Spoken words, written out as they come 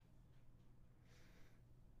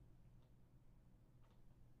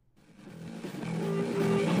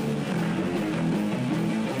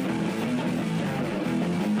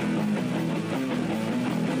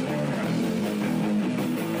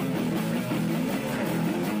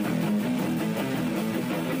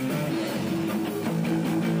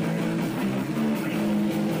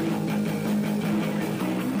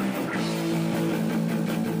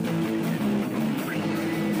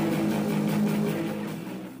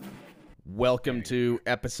Welcome to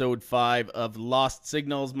episode 5 of Lost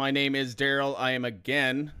Signals. My name is Daryl. I am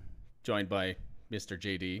again joined by Mr.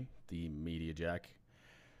 JD, the Media Jack.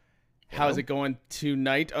 Hello. How's it going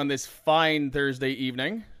tonight on this fine Thursday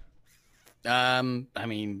evening? I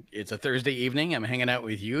mean, it's a Thursday evening. I'm hanging out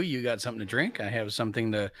with you. You got something to drink. I have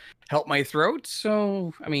something to help my throat.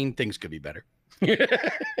 So, I mean, things could be better.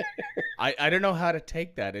 I don't know how to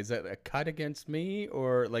take that. Is that a cut against me,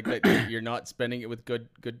 or like that you're not spending it with good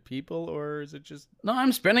people, or is it just? No,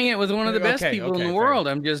 I'm spending it with one of the best people in the fair. world.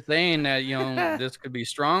 I'm just saying that, this could be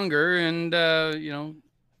stronger and,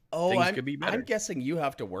 things could be better. I'm guessing you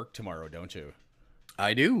have to work tomorrow, don't you?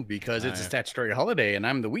 I do, because it's a statutory holiday and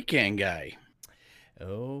I'm the weekend guy.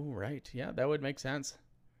 Oh, right. Yeah, that would make sense.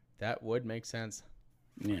 That would make sense.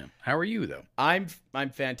 Yeah. How are you, though? I'm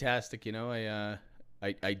fantastic.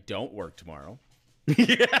 I don't work tomorrow.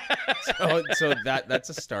 Yeah. So that's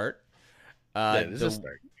a start. That is a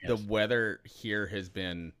start. Yes. The weather here has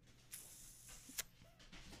been,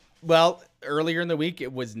 well, earlier in the week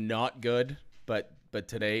it was not good, but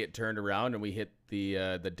today it turned around and we hit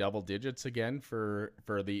the double digits again for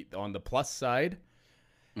the on the plus side.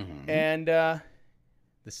 Mm-hmm. And the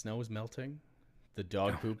snow is melting. The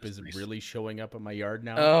dog poop is really showing up in my yard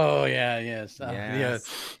now. Oh, yeah, yes. Yes.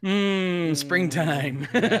 Springtime.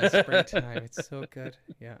 Yeah, springtime. It's so good.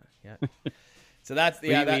 Yeah. So that's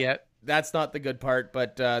that's not the good part,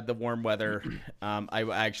 but the warm weather. I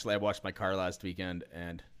washed my car last weekend,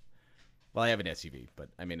 and I have an SUV, but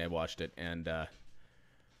I mean I washed it, and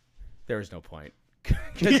there was no point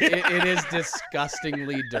because it is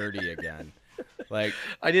disgustingly dirty again. Like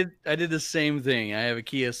I did the same thing. I have a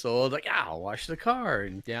Kia Soul. Like, I'll wash the car,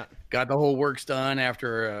 and got the whole works done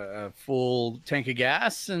after a full tank of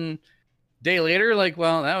gas. And day later, like,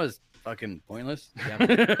 well, that was fucking pointless.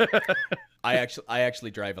 Yeah. I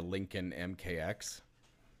actually drive a Lincoln MKX.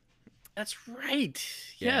 That's right.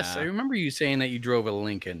 Yeah. Yes, I remember you saying that you drove a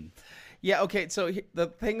Lincoln. Yeah. Okay. So the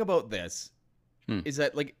thing about this is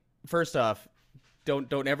that, like, first off,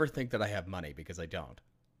 don't ever think that I have money, because I don't.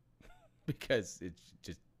 Because it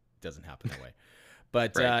just doesn't happen that way.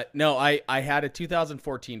 But right. No, I had a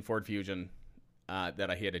 2014 Ford Fusion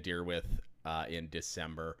that I hit a deer with in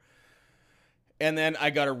December. And then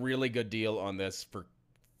I got a really good deal on this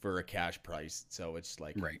for a cash price. So it's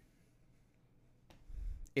like, right.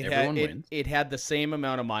 It had the same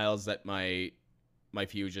amount of miles that my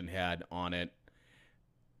Fusion had on it.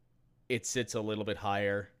 It sits a little bit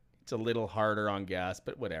higher. It's a little harder on gas,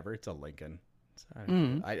 but whatever. It's a Lincoln.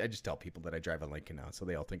 I just tell people that I drive a Lincoln now, so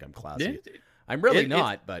they all think I'm classy. I'm really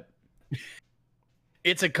not, but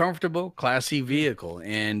it's a comfortable, classy vehicle,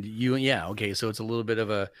 and so it's a little bit of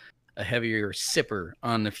a heavier sipper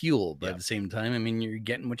on the fuel, but at the same time, I mean, you're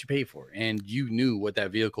getting what you pay for, and you knew what that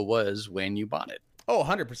vehicle was when you bought it. Oh,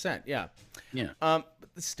 100%, yeah. Yeah. The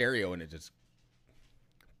stereo in it just.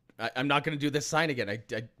 I'm not going to do this sign again.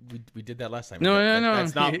 We did that last time. No.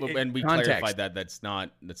 That's not, and we clarified that that's not.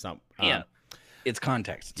 Yeah. It's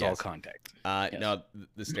context. It's all context. Yes. No,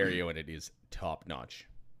 the stereo in it is top notch.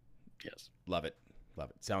 Yes. Love it.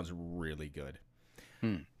 Sounds really good.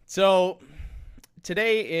 So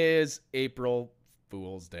today is April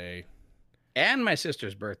Fool's Day. And my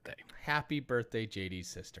sister's birthday. Happy birthday, JD's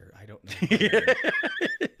sister. I don't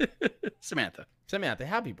know. Samantha.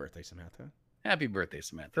 Happy birthday, Samantha. Happy birthday,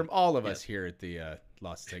 Samantha. From all of us here at the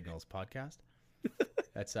Lost Signals podcast.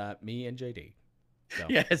 That's me and JD. So.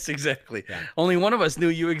 Yes, exactly. Yeah. Only one of us knew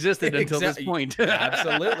you existed until this point.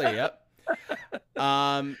 Absolutely, yep.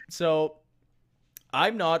 So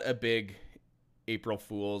I'm not a big April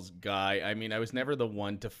Fool's guy. I mean, I was never the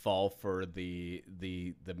one to fall for the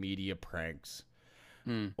media pranks.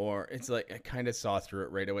 Or it's like I kind of saw through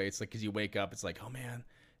it right away. It's like, because you wake up, it's like, oh man,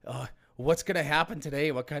 what's gonna happen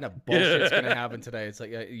today? What kind of bullshit's gonna happen today? It's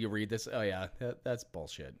like you read this, oh yeah, that's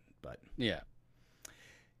bullshit. But yeah.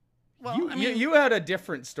 Well, you had a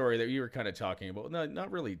different story that you were kind of talking about. No, not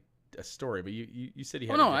really a story, but you said you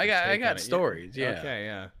had. I got stories. Yeah. Okay.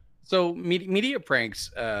 Yeah. So media pranks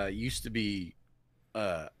used to be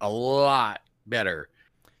a lot better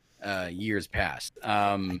years past.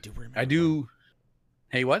 I do remember.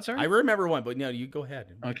 Hey, what, sir? I remember one, but no, you go ahead.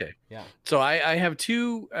 Okay. Yeah. So I have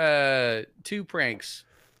two pranks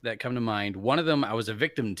that come to mind. One of them I was a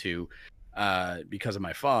victim to. Because of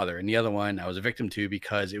my father, and the other one I was a victim to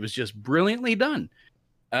because it was just brilliantly done.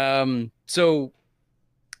 So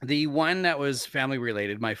the one that was family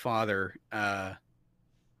related, my father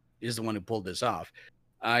is the one who pulled this off.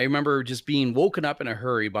 I remember just being woken up in a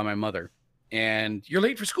hurry by my mother, and you're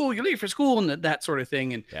late for school, and that sort of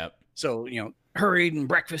thing. And so, hurried and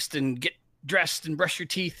breakfast and get dressed and brush your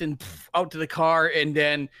teeth and out to the car. And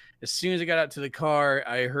then as soon as I got out to the car,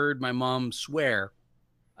 I heard my mom swear.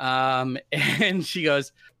 And she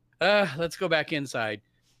goes, let's go back inside.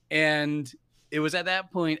 And it was at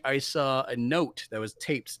that point I saw a note that was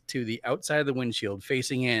taped to the outside of the windshield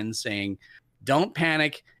facing in saying, "Don't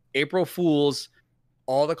panic. April Fools.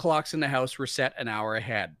 All the clocks in the house were set an hour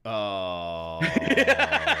ahead." Oh,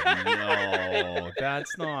 no,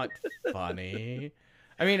 that's not funny.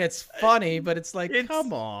 I mean, it's funny, but it's like,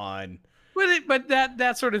 come on. But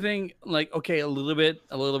that sort of thing, like, okay, a little bit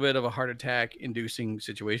of a heart attack inducing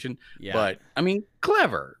situation. Yeah. But I mean,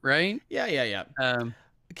 clever, right? Yeah.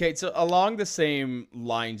 Okay, so along the same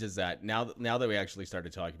lines as that, now that we actually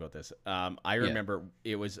started talking about this, I remember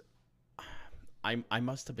it was, I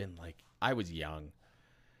must have been like, I was young,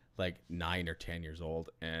 like 9 or 10 years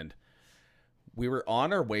old, and we were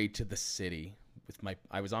on our way to the city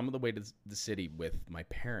I was on the way to the city with my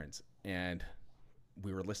parents, and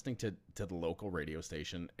we were listening to the local radio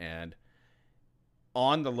station, and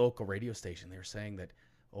on the local radio station, they were saying that,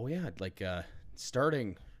 oh yeah, like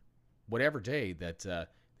starting whatever day that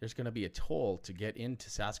there's going to be a toll to get into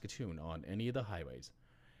Saskatoon on any of the highways.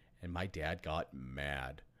 And my dad got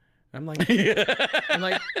mad. I'm like,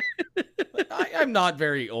 I'm not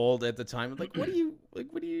very old at the time. I'm like, what do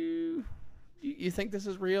you think this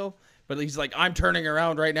is real? But he's like, I'm turning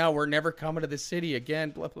around right now. We're never coming to the city again.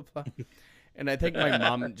 Blah, blah, blah. And I think my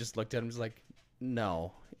mom just looked at him and was like,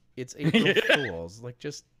 no, it's April Fools. Like,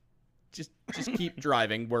 just keep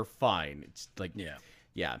driving. We're fine. It's like,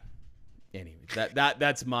 yeah. Anyway,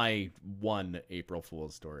 that's my one April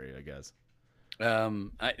Fool's story, I guess.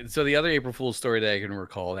 So the other April Fool's story that I can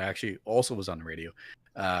recall that actually also was on the radio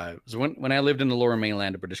was when I lived in the Lower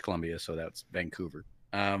Mainland of British Columbia. So that's Vancouver.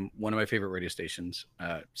 One of my favorite radio stations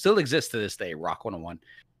still exists to this day, Rock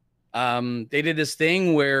 101. They did this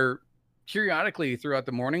thing where periodically throughout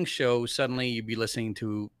the morning show, suddenly you'd be listening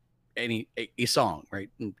to a song, right?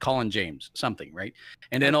 Colin James, something, right?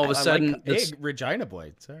 And then all of a sudden, Regina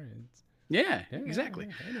Boy. Sorry. Yeah, exactly.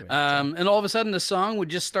 Anyway, and all of a sudden, the song would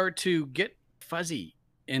just start to get fuzzy,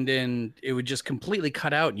 and then it would just completely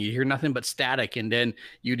cut out, and you'd hear nothing but static. And then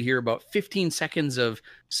you'd hear about 15 seconds of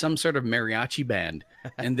some sort of mariachi band,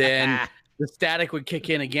 and then the static would kick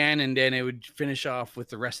in again, and then it would finish off with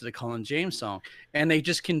the rest of the Colin James song. And they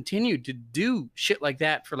just continued to do shit like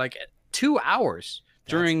that for like 2 hours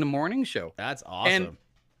during the morning show. That's awesome.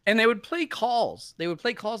 And they would play calls. They would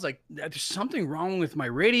play calls like, there's something wrong with my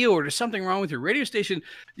radio, or there's something wrong with your radio station.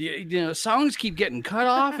 You know, songs keep getting cut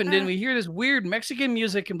off, and then we hear this weird Mexican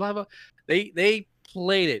music and blah, blah. They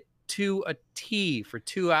played it to a T for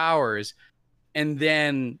 2 hours. And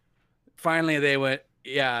then finally they went,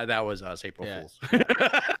 yeah, that was us, April Fools.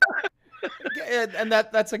 And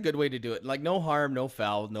that's a good way to do it. Like, no harm, no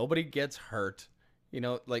foul. Nobody gets hurt. You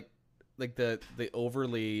know, like the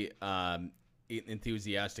overly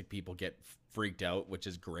enthusiastic people get freaked out, which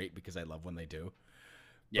is great because I love when they do.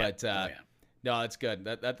 Yeah. But no, it's good.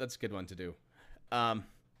 That's a good one to do.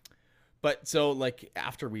 But so like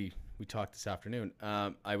after we talked this afternoon,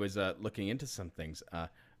 I was looking into some things.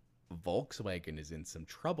 Volkswagen is in some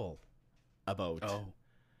trouble about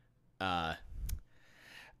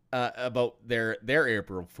their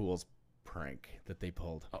April Fool's prank that they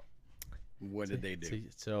pulled. Oh. What did they do?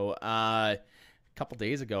 So a couple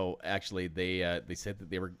days ago, actually, they said that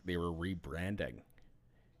they were rebranding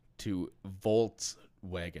to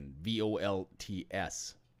Volkswagen,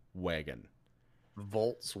 Volts wagon.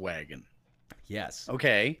 Volkswagen. Yes.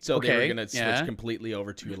 Okay. So they were going to switch completely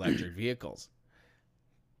over to electric vehicles.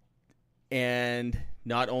 And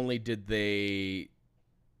not only did they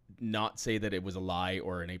not say that it was a lie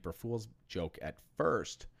or an April Fool's joke at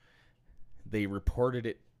first, they reported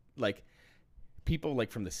it, like, people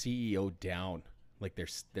like from the CEO down, like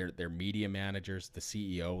their media managers, the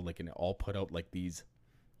CEO, like, and all put out like these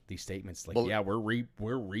statements like, yeah, we're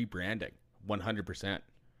rebranding 100%.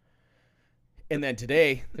 And then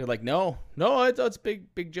today they're like, no, it's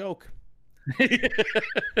big joke.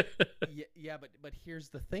 yeah, but here's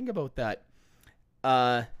the thing about that.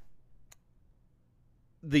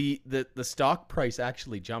 The stock price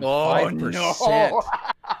actually jumped 5%. No.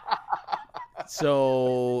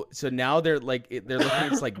 So now they're looking,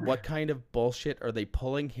 it's like, what kind of bullshit are they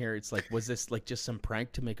pulling here? It's like, was this like just some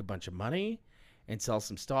prank to make a bunch of money and sell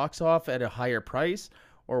some stocks off at a higher price,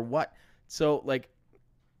 or what? So like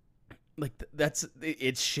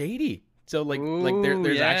it's shady. So like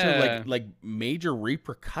there's actually like major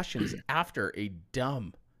repercussions after a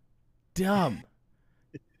dumb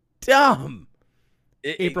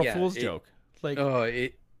April Fool's joke. Like,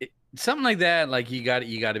 something like that. Like you got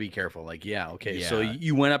to be careful. Like, yeah, okay. So Yeah.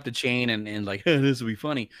 you went up the chain and like, this will be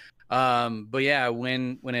funny. But yeah,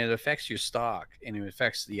 when it affects your stock and it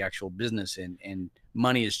affects the actual business and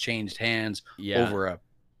money has changed hands Yeah. over a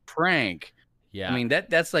prank, I Yeah. mean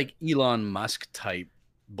that's like Elon Musk type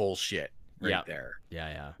bullshit right Yeah. there.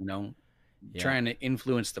 Yeah. You know, Yeah. trying to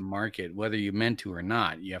influence the market, whether you meant to or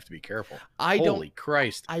not. You have to be careful. I don't Holy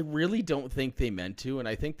Christ! I really don't think they meant to, and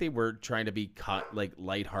I think they were trying to be like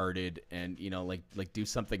lighthearted and like do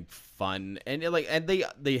something fun, and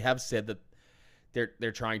they have said that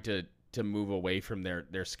they're trying to move away from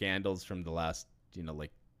their scandals from the last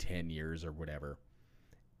like 10 years or whatever.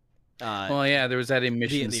 Well, yeah, there was that The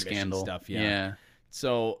emissions emission scandal. stuff, yeah. Yeah.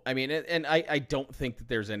 So I mean, and I don't think that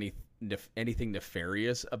there's anything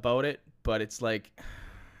nefarious about it, but it's like,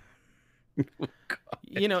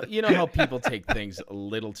 you know how people take things a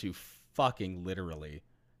little too fucking literally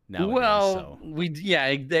nowadays. Well,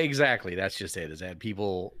 So exactly. That's just it. Is that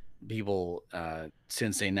people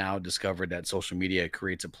since they now discovered that social media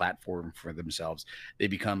creates a platform for themselves, they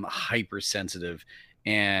become hypersensitive,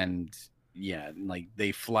 and yeah, like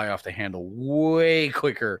they fly off the handle way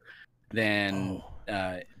quicker than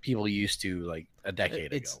people used to like a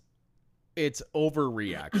decade ago. It's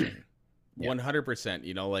overreaction. Yeah.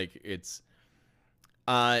 100%. Like it's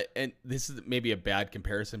and this is maybe a bad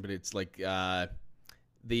comparison, but it's like the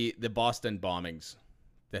Boston bombings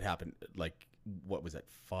that happened, like, what was that,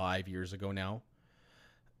 5 years ago now?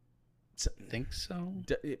 I think so.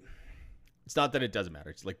 It's not that it doesn't matter.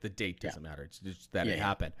 It's like the date doesn't matter. It's just that it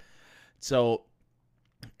happened. So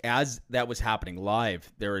as that was happening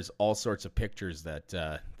live, there is all sorts of pictures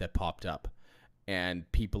that popped up,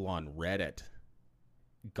 and people on Reddit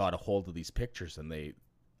got a hold of these pictures, and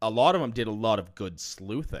a lot of them did a lot of good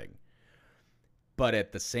sleuthing, but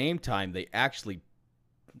at the same time they actually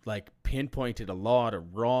like pinpointed a lot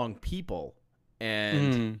of wrong people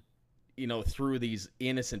and threw these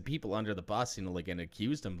innocent people under the bus, like, and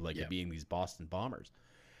accused them of being these Boston bombers.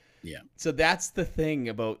 Yeah. So that's the thing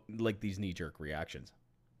about like these knee-jerk reactions.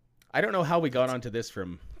 I don't know how we got onto this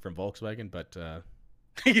from Volkswagen, but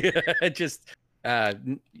yeah, just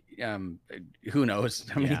who knows?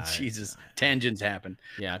 I mean, Jesus, tangents happen.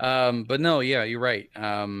 Yeah. But no, yeah, you're right.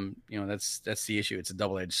 That's the issue. It's a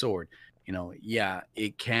double-edged sword. Yeah,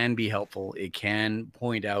 it can be helpful. It can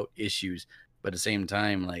point out issues, but at the same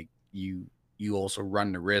time, like you also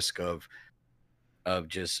run the risk of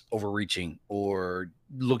just overreaching or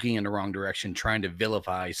looking in the wrong direction, trying to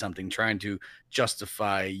vilify something, trying to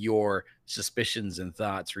justify your suspicions and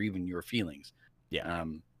thoughts or even your feelings. Yeah.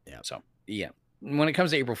 So yeah, when it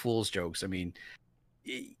comes to April Fool's jokes, I mean,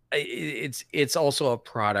 it's also a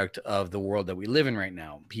product of the world that we live in right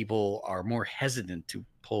now. People are more hesitant to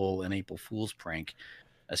pull an April Fool's prank,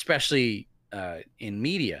 especially in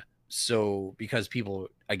media. So because people,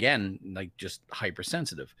 again, like just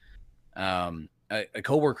hypersensitive. A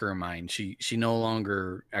coworker of mine, she no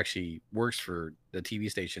longer actually works for the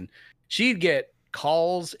TV station. She'd get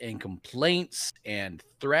calls and complaints and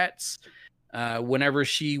threats whenever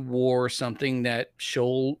she wore something that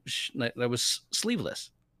was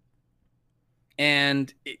sleeveless.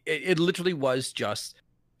 And it literally was just,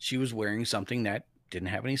 she was wearing something that didn't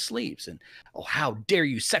have any sleeves. And, oh, how dare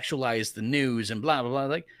you sexualize the news and blah, blah, blah.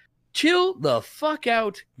 Like, chill the fuck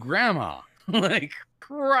out, grandma. Like,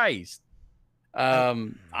 Christ.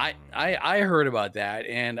 I heard about that,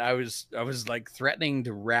 and I was like threatening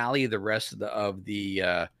to rally the rest of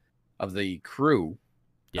the crew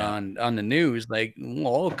on the news, like, we'll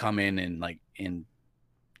all come in and like in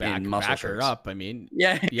muscle shirts. Her up. I mean,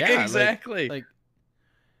 yeah, exactly. Like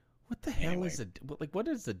what the hell is it? Like, what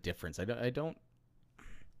is the difference? I don't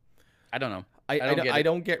know. I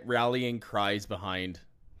don't get rallying cries behind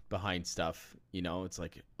stuff. It's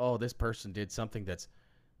like, oh, this person did something that's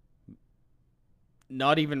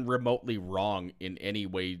not even remotely wrong in any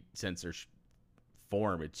way, sense, or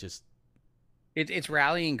form. It's just it's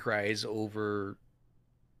rallying cries over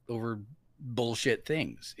bullshit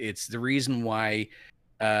things. It's the reason why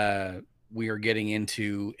we are getting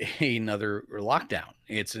into another lockdown.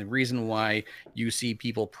 It's a reason why you see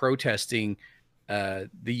people protesting the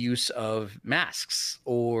use of masks,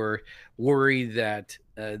 or worry that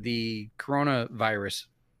the coronavirus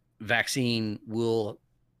vaccine will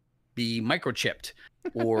be microchipped,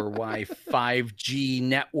 or why 5G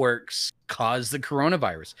networks cause the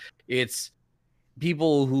coronavirus. It's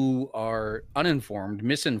people who are uninformed,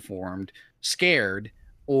 misinformed, scared,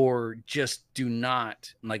 or just do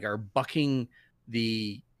not are bucking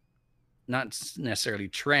the, not necessarily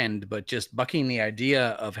trend, but just bucking the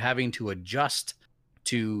idea of having to adjust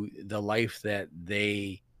to the life that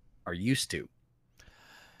they are used to.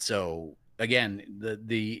 So again,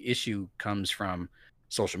 the issue comes from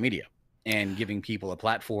social media and giving people a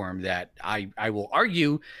platform that I will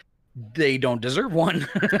argue they don't deserve one.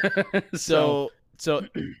 So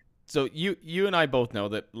you and I both know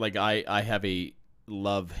that like I have a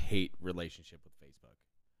love-hate relationship with Facebook.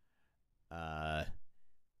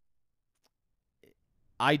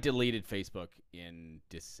 I deleted Facebook in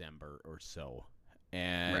December or so,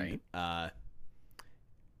 and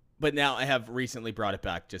but now I have recently brought it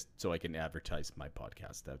back just so I can advertise my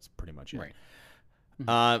podcast. That's pretty much it. Right.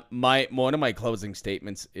 One of my closing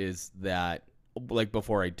statements is that, like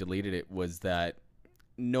before I deleted it, was that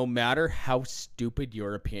no matter how stupid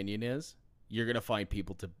your opinion is, you're gonna find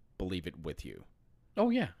people to believe it with you.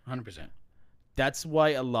 Oh yeah, 100%. That's why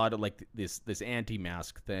a lot of like this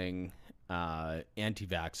anti-mask thing,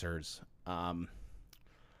 anti-vaxxers,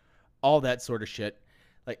 all that sort of shit.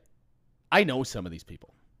 Like, I know some of these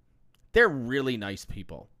people. They're really nice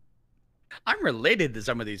people. I'm related to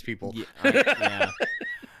some of these people. Yeah.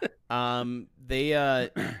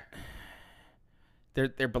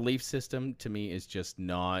 Their belief system to me is just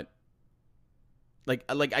not like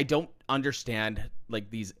I don't understand. Like,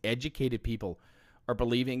 these educated people are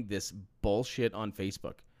believing this bullshit on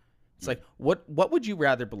Facebook. It's like, what would you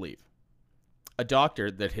rather believe? A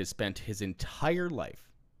doctor that has spent his entire life,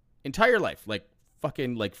 like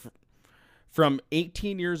fucking like from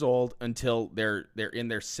 18 years old until they're in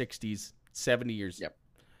their 60s, 70 years.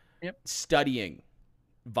 Yep. Studying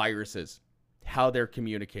viruses, how they're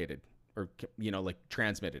communicated or, like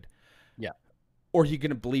transmitted. Yeah. Or you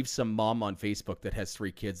gonna believe some mom on Facebook that has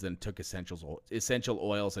 3 kids and took essential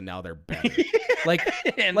oils and now they're better.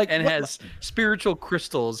 and has spiritual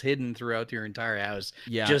crystals hidden throughout your entire house,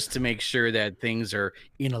 just to make sure that things are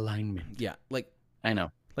in alignment. Yeah, like I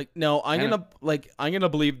know. Like, no, I'm gonna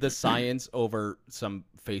believe the science over some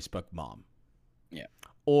Facebook mom. Yeah.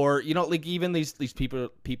 Or, like even these people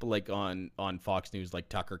like on Fox News, like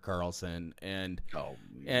Tucker Carlson and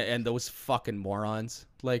those fucking morons.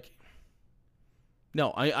 Like,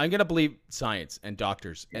 no, I'm gonna believe science and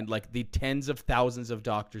doctors and like the tens of thousands of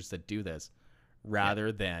doctors that do this,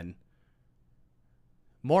 rather than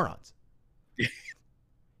morons.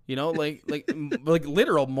 Like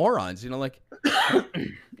literal morons. Like.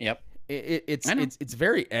 Yep. It's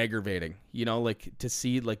very aggravating, like to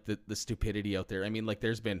see like the stupidity out there. I mean, like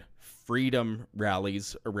there's been freedom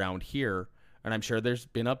rallies around here, and I'm sure there's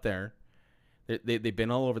been up there. They've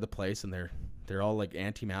been all over the place, and they're all like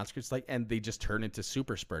anti-maskers, like, and they just turn into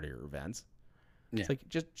super spreader events. It's like,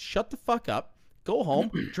 just shut the fuck up, go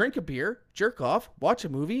home, drink a beer, jerk off, watch a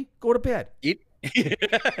movie, go to bed.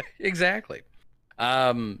 Exactly.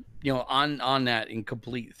 On that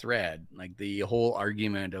incomplete thread, like the whole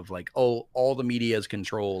argument of like, oh, all the media is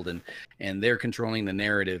controlled and they're controlling the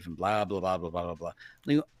narrative and blah, blah, blah, blah, blah, blah,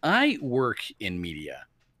 blah. I work in media,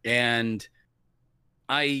 and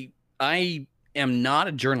I am not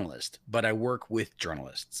a journalist, but I work with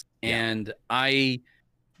journalists, and I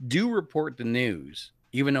do report the news,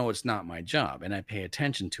 even though it's not my job, and I pay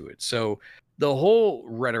attention to it. So the whole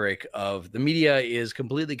rhetoric of the media is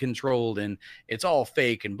completely controlled and it's all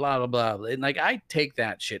fake and blah, blah, blah. And like, I take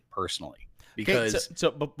that shit personally because.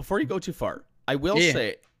 But before you go too far, I will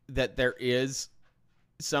say that there is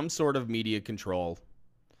some sort of media control,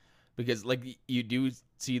 because like you do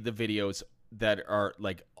see the videos that are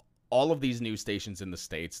like all of these news stations in the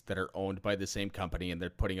States that are owned by the same company, and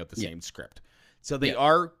they're putting out the same script. So they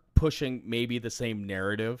are pushing maybe the same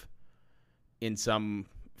narrative in some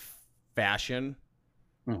fashion,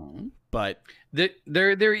 but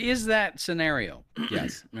there is that scenario.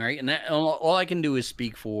 Yes. Right. And that all I can do is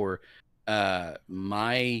speak for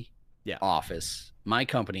my office, my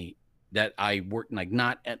company that I work, like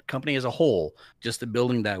not at company as a whole, just the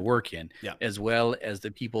building that I work in, as well as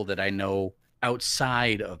the people that I know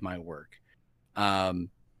outside of my work,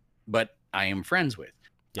 but I am friends with.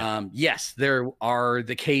 Yes, there are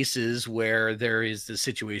the cases where there is the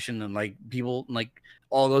situation and like people, like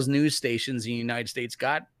all those news stations in the United States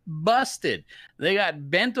got busted. They got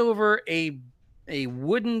bent over a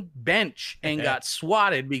wooden bench and got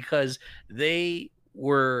swatted because they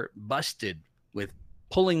were busted with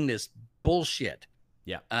pulling this bullshit.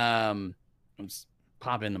 I'm just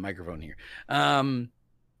popping the microphone here. And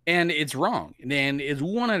it's wrong. And it's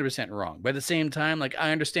 100% wrong. But at the same time, like,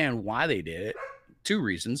 I understand why they did it. 2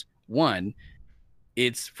 reasons. 1,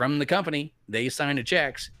 it's from the company. They signed the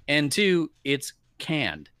checks. And 2, it's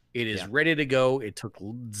canned. It is ready to go. It took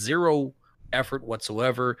 0 effort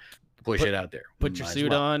whatsoever to push it out there. Put your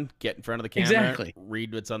suit on, get in front of the camera,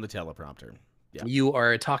 read what's on the teleprompter. You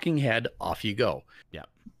are a talking head, off you go. Yeah.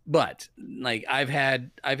 But like I've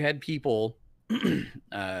had people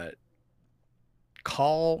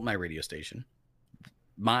call my radio station,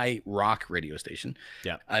 my rock radio station.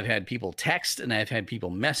 Yeah. I've had people text and I've had people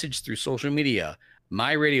message through social media,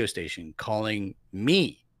 my radio station, calling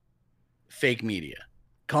me fake media,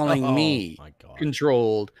 calling me my God.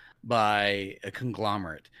 controlled by a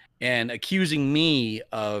conglomerate and accusing me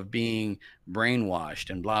of being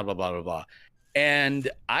brainwashed and blah, blah, blah, blah, blah. And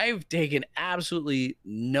I've taken absolutely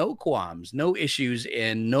no qualms, no issues,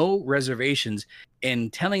 and no reservations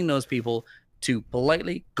in telling those people to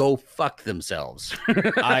politely go fuck themselves.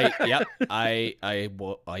 I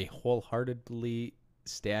wholeheartedly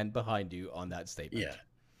stand behind you on that statement. Yeah.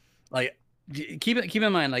 Like, keep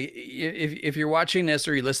in mind, like, if you're watching this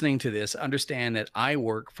or you're listening to this, understand that I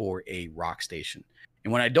work for a rock station.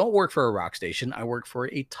 And when I don't work for a rock station, I work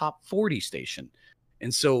for a top 40 station.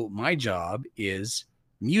 And so my job is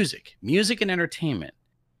music and entertainment.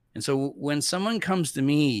 And so when someone comes to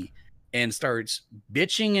me and starts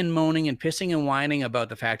bitching and moaning and pissing and whining about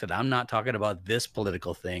the fact that I'm not talking about this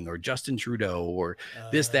political thing or Justin Trudeau or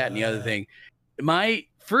this, that, and the other thing, my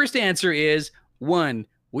first answer is, 1,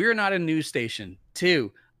 we're not a news station.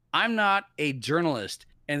 2, I'm not a journalist.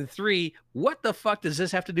 And 3, what the fuck does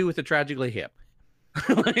this have to do with the Tragically Hip?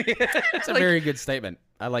 It's a very good statement.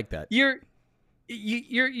 I like that.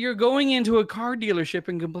 You're going into a car dealership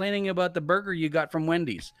and complaining about the burger you got from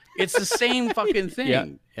Wendy's. It's the same fucking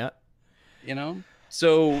thing. Yeah. You know?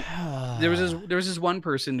 So there was this one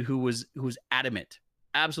person who was adamant.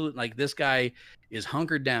 Absolutely, like, this guy is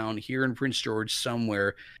hunkered down here in Prince George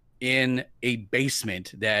somewhere in a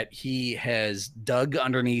basement that he has dug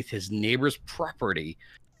underneath his neighbor's property,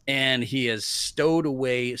 and he has stowed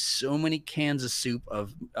away so many cans of soup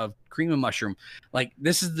of cream and mushroom. Like,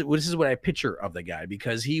 this is what I picture of the guy,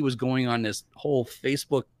 because he was going on this whole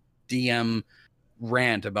Facebook DM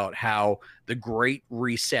rant about how the Great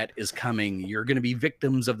Reset is coming. You're going to be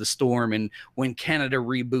victims of the storm, and when Canada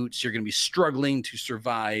reboots, you're going to be struggling to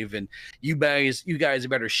survive, and you guys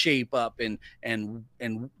better shape up and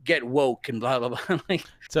get woke and blah blah blah. Like,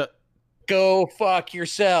 So go fuck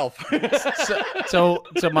yourself. so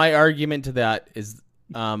my argument to that is,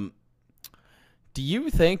 do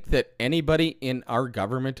you think that anybody in our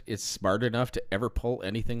government is smart enough to ever pull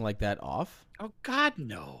anything like that off? Oh God,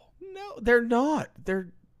 no. No, they're not.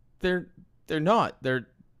 They're not. They're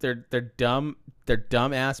dumb. They're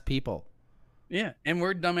dumbass people. Yeah, and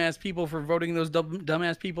we're dumbass people for voting those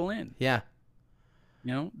dumbass people in. Yeah.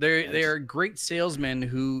 You know, they are great salesmen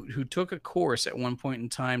who took a course at one point in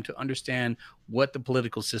time to understand what the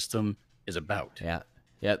political system is about. Yeah.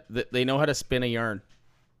 Yeah. They know how to spin a yarn.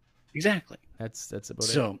 Exactly. That's about it.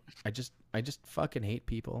 So I just fucking hate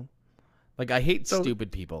people. Like, I hate stupid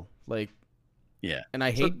people. Like, yeah. And I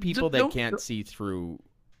hate people that can't see through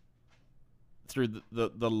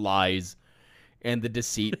the lies and the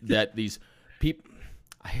deceit that these people.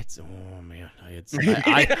 I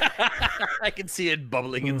can see it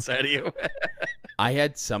bubbling inside of you. I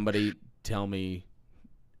had somebody tell me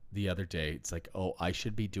the other day, it's like, oh, I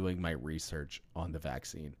should be doing my research on the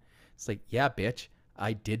vaccine. It's like, yeah, bitch,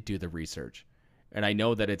 I did do the research. And I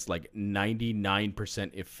know that it's like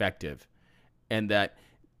 99% effective, and that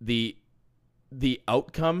the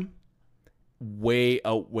outcome way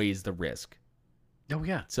outweighs the risk. Oh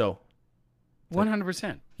yeah. So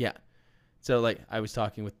 100%. Yeah. So, like, I was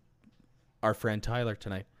talking with our friend Tyler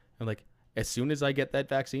tonight. I'm like, as soon as I get that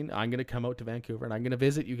vaccine, I'm going to come out to Vancouver and I'm going to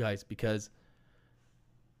visit you guys, because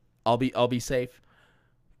I'll be safe.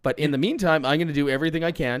 But in the meantime, I'm going to do everything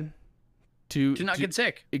I can to not get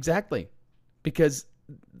sick. Exactly. Because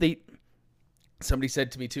somebody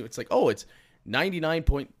said to me too, it's like, oh, it's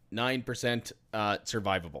 99.9%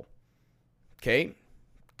 survivable. Okay,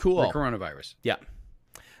 cool. For coronavirus. Yeah.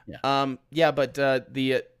 Yeah. But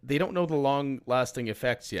they don't know the long-lasting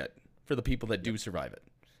effects yet for the people that do survive it.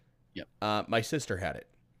 Yep. My sister had it.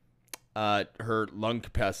 Her lung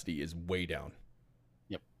capacity is way down.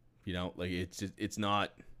 Yep. You know, like, it's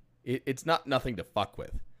not nothing to fuck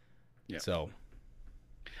with. Yeah. So.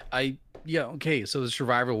 Okay. So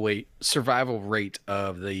the survival rate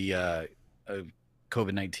of the of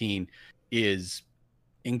COVID-19 is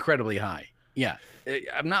incredibly high. Yeah.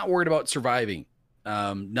 I'm not worried about surviving.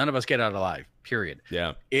 None of us get out alive, period.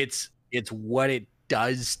 Yeah. It's what it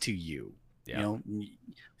does to you. Yeah. You know,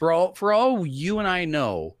 for all you and I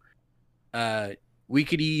know, we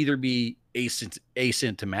could either be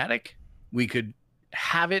asymptomatic, we could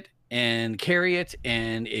have it and carry it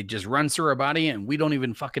and it just runs through our body and we don't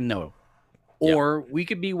even fucking know. Or we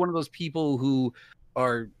could be one of those people who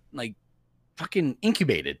are like fucking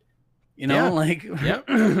incubated, you know, like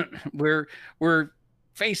we're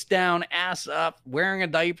face down, ass up, wearing a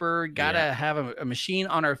diaper, gotta have a machine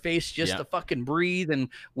on our face just to fucking breathe. And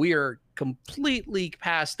we are completely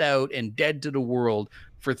passed out and dead to the world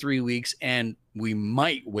for 3 weeks. And we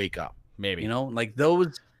might wake up. Maybe. You know, like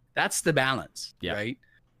those, that's the balance. Yeah. Right.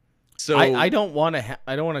 So I don't want to,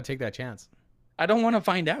 I don't want to take that chance. I don't want to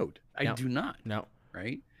find out. I do not. No.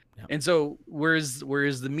 Right. No. And so where's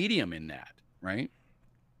the medium in that? Right.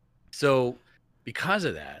 So because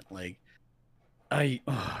of that, like, I've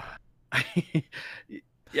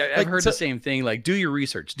heard the same thing. Like, do your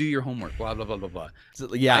research, do your homework, blah blah blah blah blah.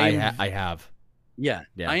 So, yeah, I have. Yeah,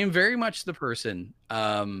 I am very much the person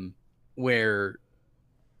where,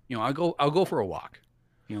 you know, I'll go for a walk.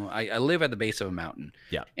 You know, I live at the base of a mountain.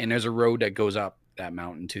 Yeah, and there's a road that goes up that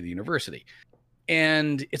mountain to the university,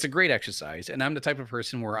 and it's a great exercise. And I'm the type of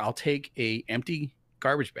person where I'll take a empty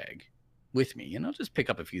garbage bag with me, and I'll just pick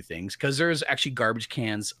up a few things because there's actually garbage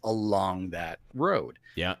cans along that road.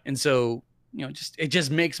 Yeah. And so, you know, it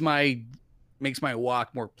just makes my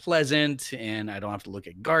walk more pleasant, and I don't have to look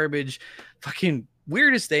at garbage. Fucking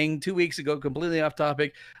weirdest thing, 2 weeks ago, completely off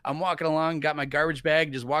topic. I'm walking along, got my garbage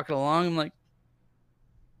bag, just walking along. I'm like,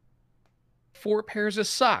 4 pairs of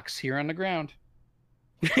socks here on the ground.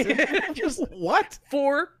 Just what?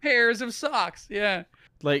 4 pairs of socks. Yeah.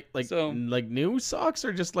 Like new socks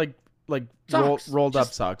or just like socks. rolled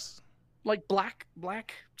up socks? Like black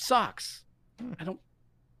socks. I don't,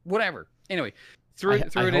 whatever. Anyway, threw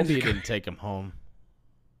it I hope into. you didn't take them home.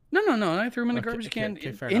 No. I threw them in the garbage can,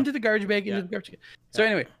 into the garbage bag, into the garbage can. So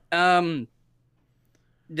anyway,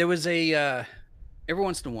 there was a, every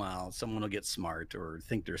once in a while, someone will get smart or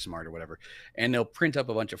think they're smart or whatever, and they'll print up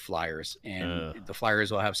a bunch of flyers, and the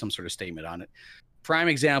flyers will have some sort of statement on it. Prime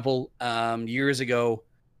example, years ago,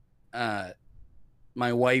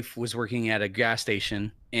 my wife was working at a gas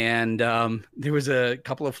station, and there was a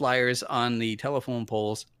couple of flyers on the telephone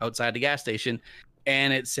poles outside the gas station,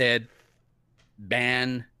 and it said,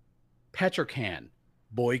 ban Petrocan,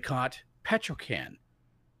 boycott Petrocan.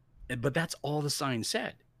 But that's all the sign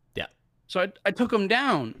said. Yeah. So I took them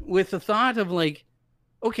down with the thought of like,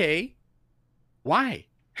 okay, why?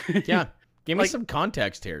 Yeah. Give me some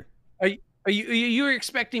context here. Are you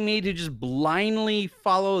expecting me to just blindly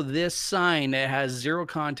follow this sign that has zero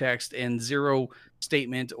context and zero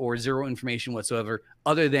statement or zero information whatsoever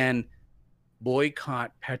other than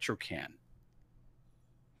boycott Petrocan?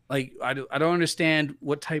 Like, I don't understand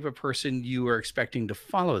what type of person you are expecting to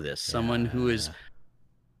follow this. Someone who is,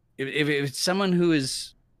 if it's someone who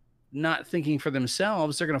is not thinking for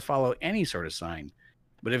themselves, they're going to follow any sort of sign.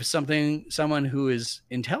 But if someone who is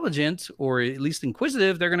intelligent or at least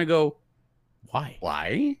inquisitive, they're going to go,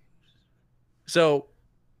 Why? So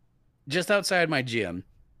just outside my gym,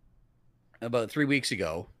 about 3 weeks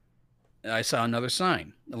ago, I saw another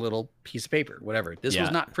sign, a little piece of paper, whatever. This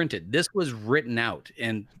was not printed. This was written out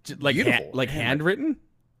and like beautiful. like handwritten?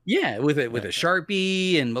 Yeah, with a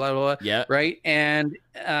Sharpie and blah, blah, blah. Yeah. Right. And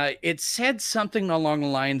it said something along the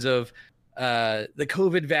lines of, the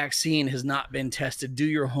COVID vaccine has not been tested. Do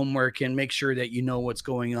your homework and make sure that you know what's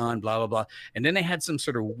going on, blah, blah, blah. And then they had some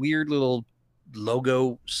sort of weird little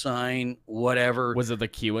logo sign, whatever. Was it the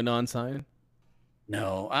QAnon sign?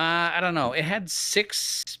 No, I don't know. It had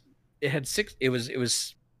six. It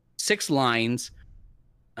was 6 lines.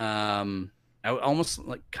 I would almost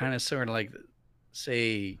like kind of sort of like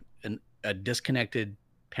say a disconnected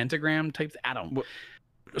pentagram type. I don't know.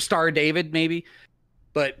 Star David maybe,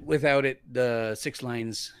 but without it, the 6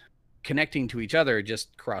 lines connecting to each other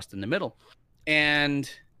just crossed in the middle, and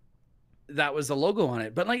that was the logo on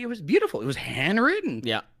it. But like, it was beautiful. It was handwritten.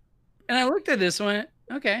 Yeah. And I looked at this and went,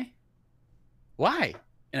 okay, why?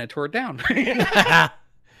 And I tore it down.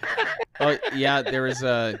 Oh yeah, there was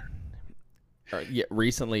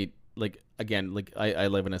recently, like, again, like I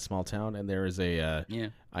live in a small town, and there is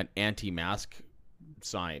an anti-mask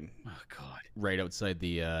sign. Oh God! Right outside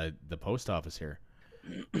the post office here,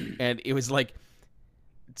 and it was like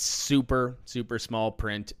super small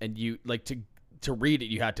print, and you like to read it,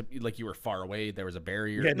 you had to, like, you were far away. There was a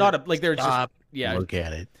barrier. There was just look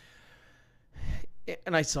at it.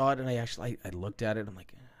 And I saw it, and I looked at it. I'm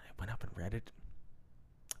like, I went up and read it.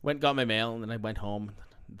 Got my mail, and then I went home.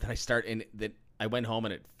 Then I went home,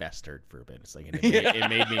 and it festered for a bit. It's like, and it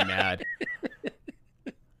made me mad.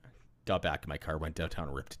 Got back in my car, went downtown,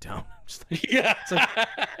 and ripped it down. Just like, it's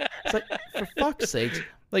like for fuck's sake,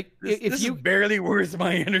 like, if this you is barely worth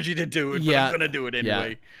my energy to do it, but I'm gonna do it anyway.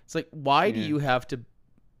 Yeah. It's like, why do you have to,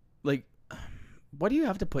 like, why do you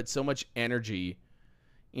have to put so much energy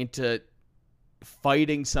into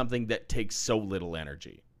fighting something that takes so little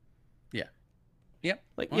energy? Yeah. Yep.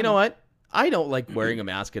 Like, you know what? I don't like wearing a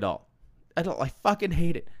mask at all. I fucking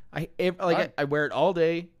hate it. I wear it all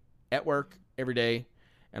day at work every day,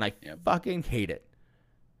 and I fucking hate it.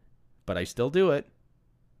 But I still do it.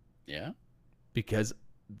 Yeah. Because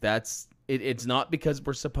that's it. It's not because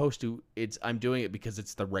we're supposed to. I'm doing it because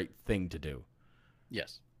it's the right thing to do.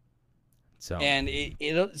 Yes. So and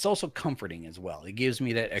it's also comforting as well. It gives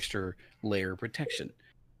me that extra layer of protection.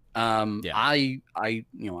 I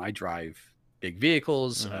drive big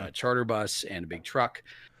vehicles, charter bus and a big truck.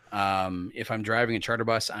 If I'm driving a charter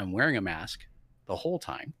bus, I'm wearing a mask the whole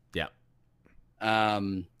time. Yeah.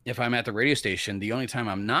 If I'm at the radio station, the only time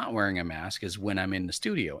I'm not wearing a mask is when I'm in the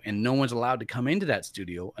studio, and no one's allowed to come into that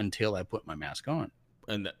studio until I put my mask on.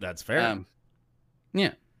 And that's fair.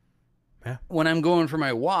 Yeah. When I'm going for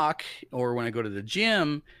my walk or when I go to the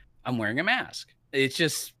gym, I'm wearing a mask. It's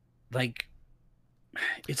just like,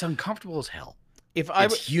 it's uncomfortable as hell.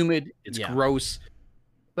 It's humid, it's gross,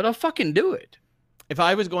 but I'll fucking do it. If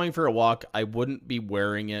I was going for a walk, I wouldn't be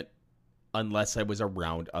wearing it unless I was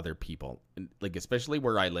around other people. Like, especially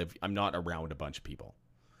where I live, I'm not around a bunch of people.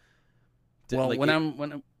 Well, like when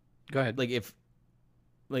I'm go ahead.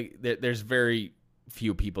 There's very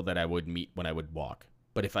few people that I would meet when I would walk.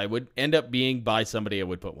 But if I would end up being by somebody, I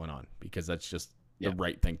would put one on because that's just the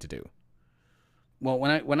right thing to do. Well,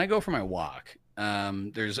 when I go for my walk,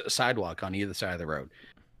 there's a sidewalk on either side of the road.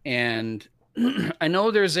 And I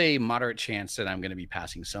know there's a moderate chance that I'm going to be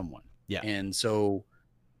passing someone. Yeah. And so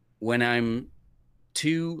when I'm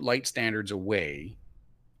 2 light standards away,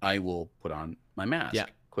 I will put on my mask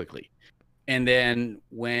quickly. And then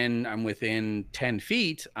when I'm within 10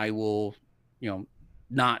 feet, I will,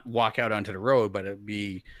 not walk out onto the road, but it'd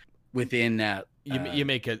be within that you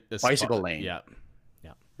make a bicycle lane. Yeah.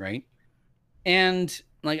 Right. And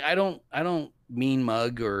like, I don't mean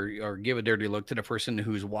mug or give a dirty look to the person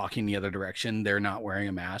who's walking the other direction. They're not wearing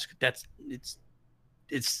a mask.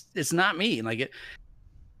 It's not me. Like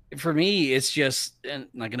for me, it's just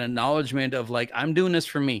like an acknowledgement of like, I'm doing this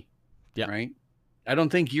for me. Yeah. Right. I don't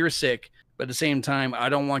think you're sick, but at the same time, I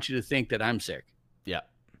don't want you to think that I'm sick. Yeah.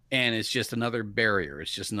 And it's just another barrier.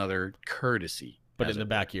 It's just another courtesy. But in the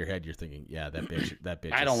back of your head, you're thinking, yeah, that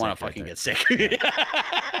bitch. I don't want to fucking get sick.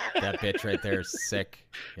 That bitch right there is sick.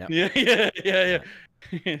 Yep. Yeah.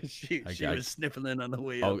 she was sniffling on the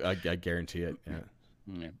way up. Oh, I guarantee it.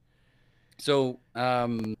 Yeah. So,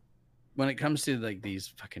 when it comes to like these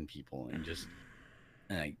fucking people and just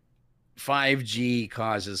like 5G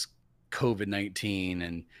causes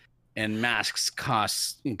COVID-19 and masks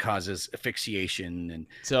causes asphyxiation and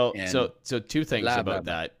so 2 things blah, about blah, blah.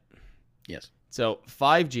 that. Yes. So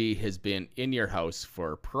 5G has been in your house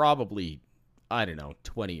for probably, I don't know,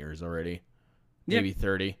 20 years already, maybe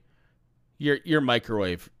 30. Your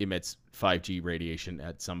microwave emits 5G radiation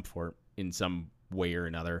in some way or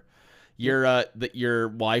another. Your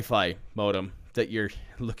Wi-Fi modem that you're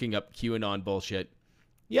looking up QAnon bullshit.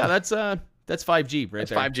 Yeah, that's 5G right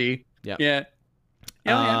there. That's 5G. Yeah.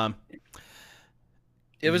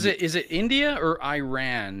 Is it India or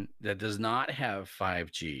Iran that does not have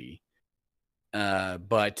 5G?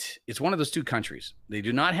 But it's one of those 2 countries. They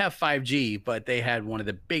do not have 5G, but they had one of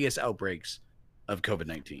the biggest outbreaks of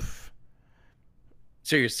COVID-19.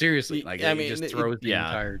 Seriously, like it just throws the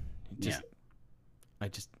entire. I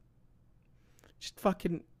just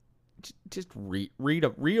fucking read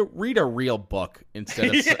a real book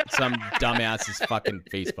instead of some dumbass's fucking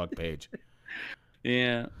Facebook page.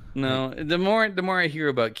 Yeah. No, the more I hear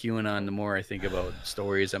about QAnon, the more I think about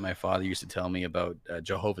stories that my father used to tell me about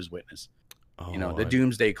Jehovah's Witness. The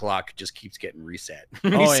doomsday clock just keeps getting reset.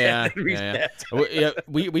 Yeah.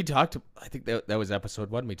 We talked. I think that was episode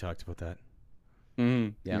 1. We talked about that. Yeah,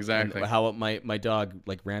 exactly. And how my dog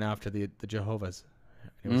like ran after the Jehovah's.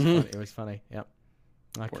 It was funny. It was funny. Yep.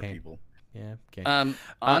 Okay. Poor people. Yeah. Okay.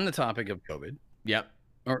 On the topic of COVID. Yep.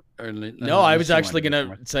 No, I was actually going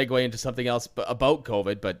to segue into something else about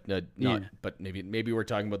COVID, but not. But maybe we're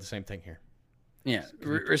talking about the same thing here. Yeah,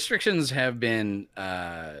 restrictions have been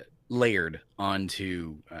layered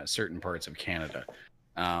onto certain parts of Canada.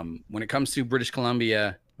 When it comes to British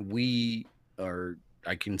Columbia,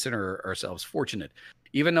 I consider ourselves fortunate,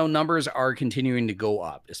 even though numbers are continuing to go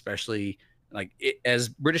up, especially as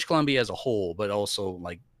British Columbia as a whole, but also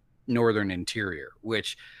like Northern Interior,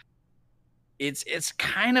 which it's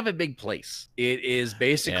kind of a big place. It is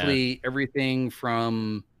basically everything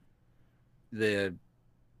from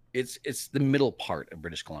it's the middle part of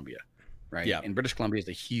British Columbia, right? Yeah. And British Columbia is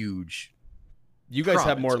a huge. You guys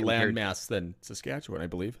have more land mass than Saskatchewan, I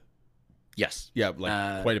believe. Yes. Yeah,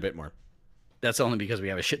 quite a bit more. That's only because we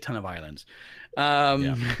have a shit ton of islands.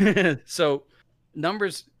 So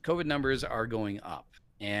COVID numbers are going up.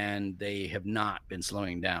 and they have not been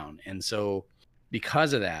slowing down. And so,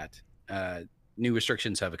 because of that, new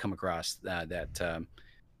restrictions have come across that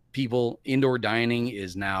indoor dining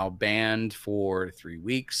is now banned for 3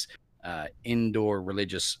 weeks. Indoor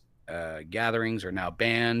religious gatherings are now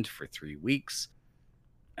banned for 3 weeks.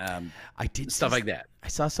 I did stuff like that. I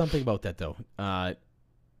saw something about that though.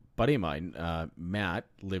 Buddy of mine, Matt,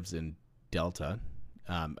 lives in Delta.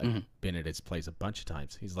 I've been at his place a bunch of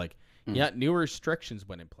times. He's like, yeah, new restrictions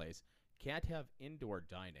went in place. Can't have indoor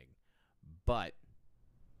dining, but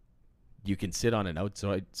you can sit on an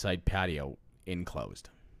outside patio enclosed.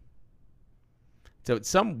 So it's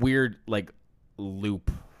some weird loophole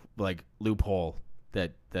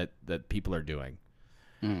that people are doing.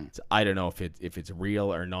 So I don't know if it's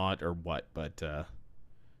real or not or what, but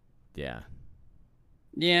yeah.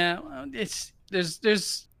 It's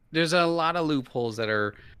there's a lot of loopholes that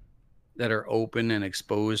are open and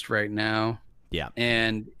exposed right now. Yeah,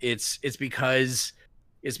 and it's because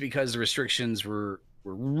the restrictions were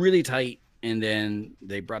really tight, and then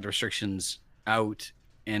they brought the restrictions out,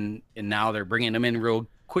 and now they're bringing them in real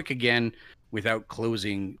quick again without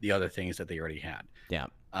closing the other things that they already had. Yeah.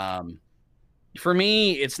 For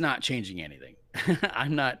me, it's not changing anything.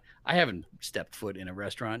 I haven't stepped foot in a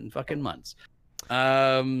restaurant in fucking months.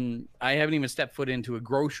 I haven't even stepped foot into a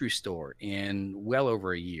grocery store in well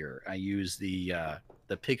over a year. I use the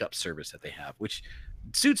pickup service that they have, which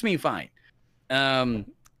suits me fine. Like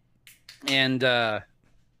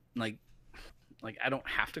I don't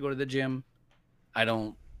have to go to the gym.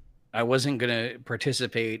 I wasn't going to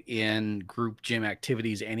participate in group gym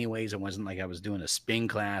activities anyways. It wasn't like I was doing a spin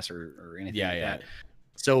class or anything like that.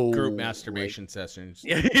 So group masturbation sessions.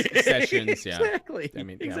 Sessions, yeah. Exactly. I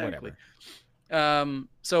mean, exactly. Whatever.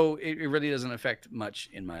 So it really doesn't affect much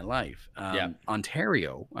in my life.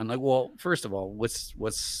 Ontario, I'm like, well, first of all,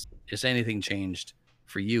 has anything changed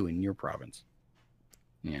for you in your province?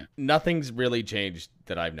 Yeah. Nothing's really changed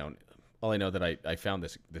that I've known. All I know that I found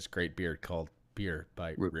this great beer called Beer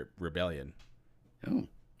by Rebellion. Oh,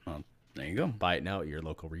 well, there you go. Buy it now at your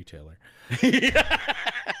local retailer.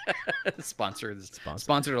 Sponsored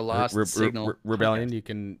a Lost Signal Rebellion. You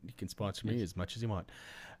can sponsor me as much as you want.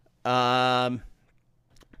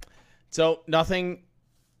 So nothing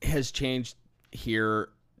has changed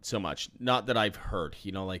here so much. Not that I've heard.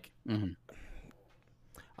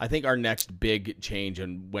 I think our next big change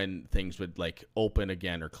and when things would open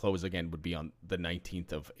again or close again would be on the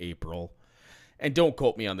 19th of April. And don't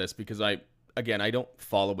quote me on this because I don't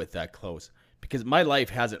follow it that close because my life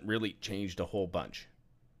hasn't really changed a whole bunch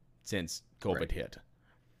since COVID hit.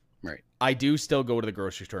 Right. I do still go to the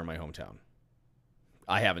grocery store in my hometown.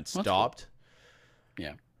 I haven't stopped.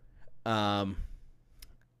 Cool. Yeah.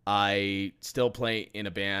 I still play in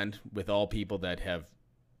a band with all people that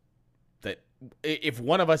if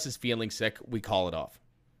one of us is feeling sick, we call it off.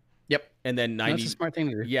 Yep. And then 90. That's a smart thing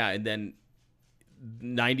to do. Yeah, and then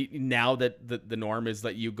 90 now that the norm is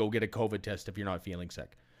that you go get a COVID test if you're not feeling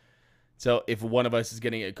sick. So if one of us is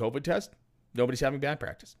getting a COVID test, nobody's having band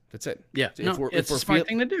practice. That's it. Yeah. So it's a smart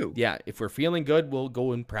thing to do. Yeah. If we're feeling good, we'll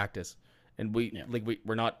go and practice. And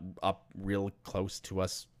we're not up real close to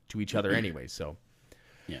each other anyway. So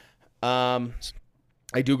yeah.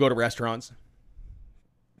 I do go to restaurants,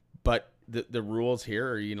 but the rules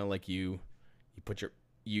here are, you put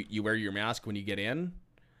you wear your mask when you get in.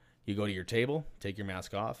 You go to your table, take your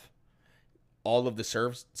mask off. All of the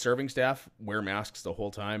serving staff wear masks the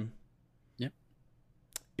whole time. Yep.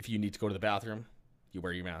 If you need to go to the bathroom, you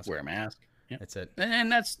wear your mask. Wear a mask. Yeah. That's it.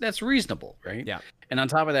 And that's reasonable, right? Yeah. And on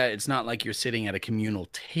top of that, it's not like you're sitting at a communal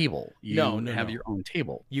table. You have your own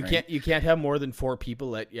table. You can't have more than 4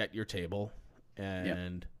 people at your table.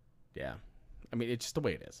 And yeah. I mean, it's just the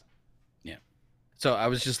way it is. Yeah. So I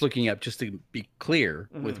was just looking up just to be clear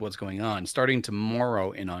with what's going on. Starting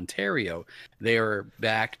tomorrow in Ontario, they are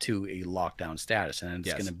back to a lockdown status, and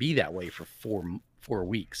it's going to be that way for 4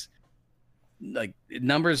 weeks. Like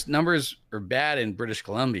numbers are bad in British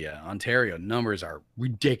Columbia. Ontario numbers are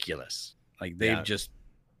ridiculous. Like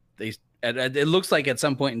it looks like at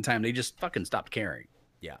some point in time they just fucking stopped caring.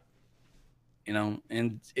 Yeah.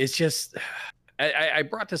 And it's just I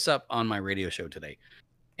brought this up on my radio show today.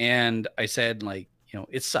 And I said,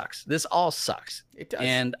 it sucks. This all sucks. It does.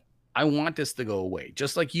 And I want this to go away,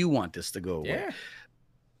 just like you want this to go away. Yeah.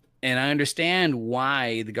 And I understand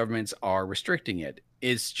why the governments are restricting it.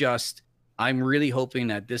 It's just, I'm really hoping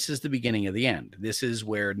that this is the beginning of the end. This is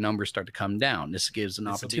where numbers start to come down. This gives an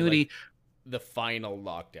opportunity. The final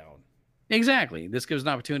lockdown. Exactly. This gives an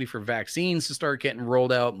opportunity for vaccines to start getting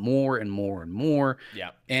rolled out more and more and more.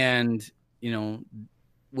 Yeah. And,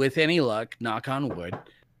 with any luck, knock on wood,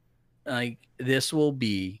 like this will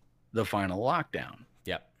be the final lockdown,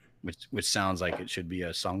 Yep. which sounds like it should be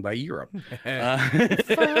a song by Europe.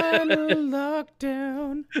 Final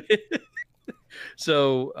lockdown.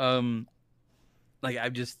 So, like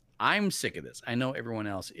I'm sick of this. I know everyone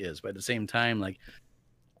else is, but at the same time, like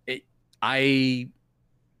I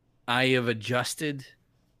have adjusted.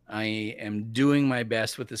 I am doing my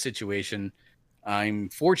best with the situation. I'm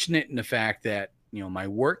fortunate in the fact that, my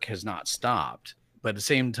work has not stopped, but at the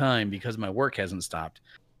same time, because my work hasn't stopped,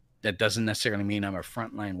 that doesn't necessarily mean I'm a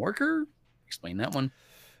frontline worker. Explain that one.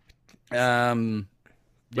 But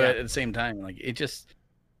at the same time, like it just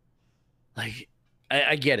like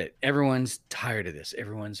I get it. Everyone's tired of this.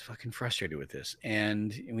 Everyone's fucking frustrated with this.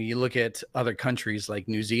 And when you look at other countries like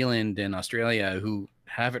New Zealand and Australia who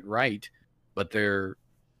have it right, but they're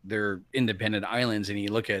independent islands, and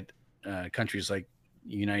you look at countries like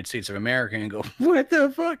the United States of America and go, what the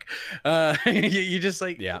fuck? You just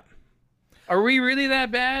like, Yeah. Are we really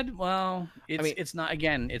that bad? Well, it's not.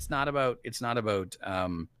 Again, it's not about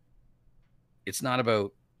the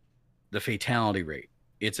fatality rate.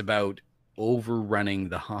 It's about overrunning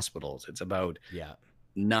the hospitals. It's about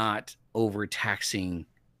not overtaxing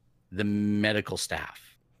the medical staff.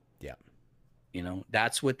 Yeah.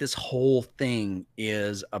 That's what this whole thing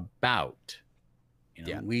is about.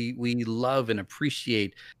 We love and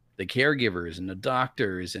appreciate the caregivers and the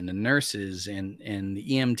doctors and the nurses and the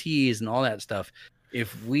EMTs and all that stuff.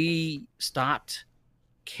 If we stopped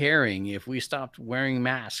caring, if we stopped wearing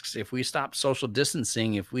masks, if we stopped social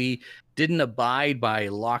distancing, if we didn't abide by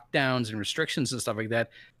lockdowns and restrictions and stuff like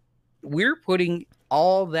that, we're putting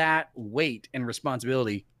all that weight and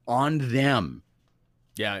responsibility on them.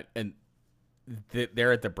 Yeah, and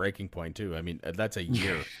they're at the breaking point too. I mean, that's a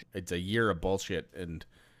year. It's a year of bullshit, and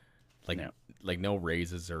like no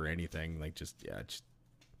raises or anything. Like just.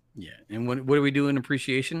 And what do we do in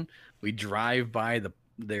appreciation? We drive by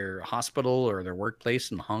their hospital or their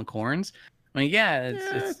workplace and honk horns. I mean,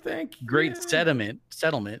 it's great settlement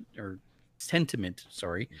or sentiment.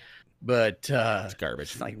 Sorry, but it's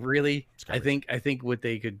garbage. It's like really, I think what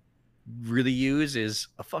they could really use is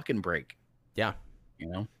a fucking break. Yeah,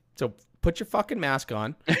 So put your fucking mask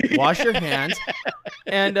on, wash your hands,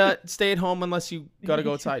 and stay at home unless you got to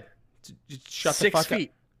go outside. Just shut the fuck up.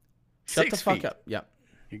 Shut the fuck up. Yeah,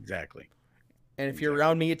 exactly. And if you're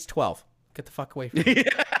around me, it's 12. Get the fuck away from me.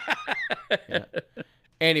 Yeah.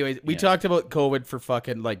 Anyways, we talked about COVID for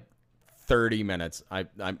fucking like 30 minutes.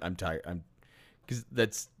 I'm tired. Because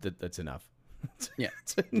that's enough.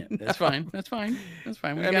 That's fine. That's fine. We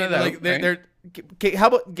I mean, like okay, how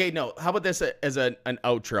about this as an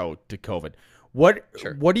outro to COVID? What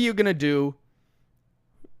are you gonna do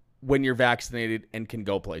when you're vaccinated and can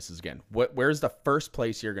go places again? Where's the first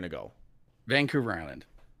place you're gonna go? Vancouver Island.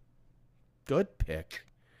 Good pick.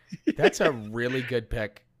 That's a really good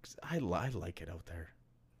pick. I like it out there.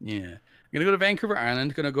 Yeah. I'm going to go to Vancouver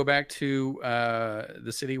Island. Going to go back to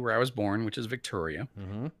the city where I was born, which is Victoria.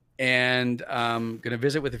 Mm-hmm. And going to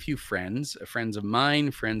visit with a few friends of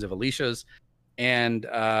mine, friends of Alicia's. And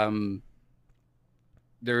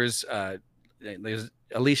there's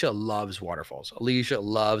Alicia loves waterfalls. Alicia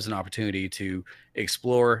loves an opportunity to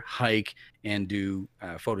explore, hike, and do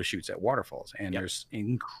photo shoots at waterfalls. And there's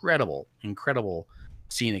incredible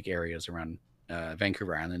scenic areas around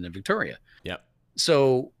Vancouver Island and Victoria. Yep.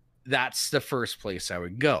 So that's the first place I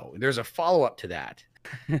would go. There's a follow-up to that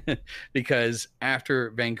because after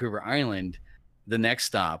Vancouver Island, the next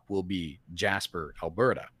stop will be Jasper,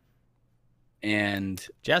 Alberta. And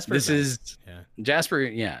Jasper is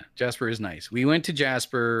nice. We went to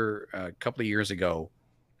Jasper a couple of years ago,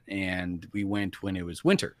 and we went when it was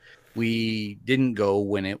winter. We didn't go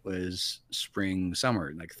when it was spring,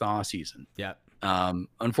 summer, like thaw season. Yeah.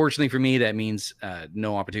 Unfortunately for me, that means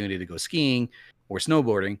no opportunity to go skiing or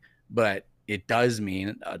snowboarding, but it does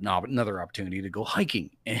mean another opportunity to go hiking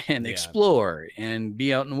and explore and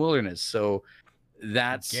be out in the wilderness. So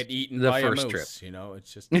that's get eaten the by first a moose, trip.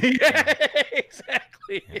 It's just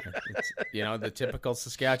exactly. It's, the typical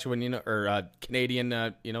Saskatchewan, or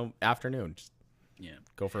Canadian, afternoon. Just,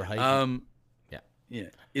 go for a hike. Yeah.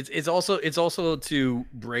 It's also to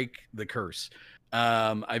break the curse.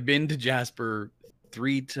 I've been to Jasper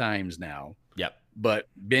 3 times now. Yep. But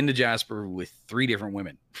been to Jasper with 3 different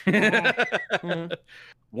women. Mm-hmm.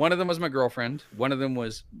 One of them was my girlfriend. One of them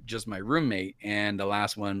was just my roommate. And the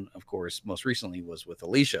last one, of course, most recently was with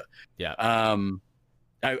Alicia. Yeah.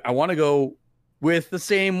 I want to go with the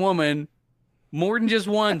same woman more than just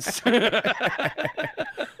once. Fair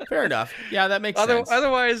enough. Yeah, that makes sense.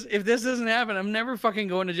 Otherwise, if this doesn't happen, I'm never fucking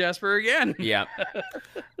going to Jasper again. Yeah.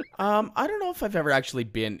 I don't know if I've ever actually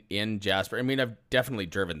been in Jasper. I mean, I've definitely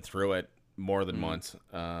driven through it more than once.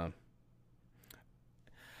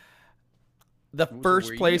 The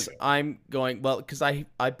first place I'm going, well, because I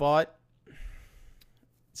bought,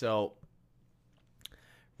 so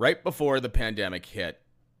right before the pandemic hit,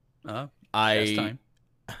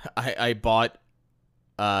 I bought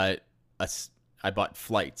I bought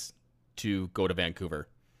flights to go to Vancouver.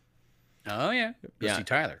 Oh yeah, go see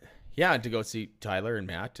Tyler. Yeah, to go see Tyler and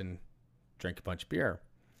Matt and drink a bunch of beer.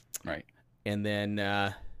 Right. And then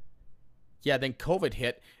then COVID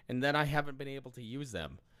hit, and then I haven't been able to use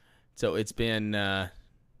them. So it's been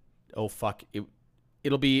it'll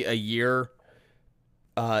be a year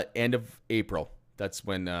end of April. That's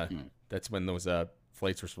when those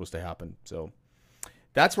flights were supposed to happen. So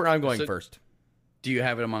that's where I'm going first. Do you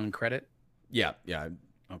have them on credit? Yeah.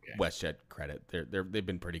 Okay. WestJet credit. They've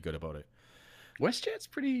been pretty good about it. WestJet's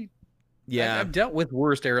pretty. Yeah. I've dealt with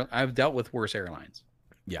worse airlines.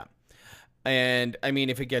 Yeah. And I mean,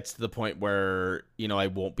 if it gets to the point where, I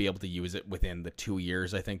won't be able to use it within the 2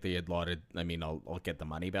 years, I think they had allotted, I mean, I'll get the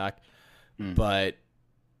money back. But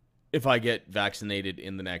if I get vaccinated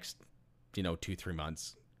in the next, 2-3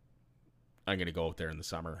 months, I'm going to go out there in the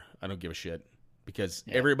summer. I don't give a shit because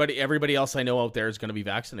everybody else I know out there is going to be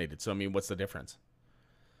vaccinated. So, I mean, what's the difference?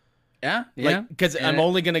 Yeah. Because I'm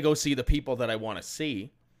only going to go see the people that I want to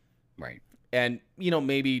see. Right. And,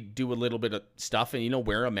 maybe do a little bit of stuff and,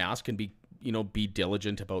 wear a mask and be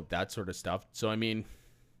diligent about that sort of stuff. So, I mean,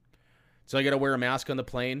 I got to wear a mask on the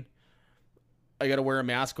plane. I got to wear a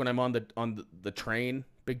mask when I'm on the train.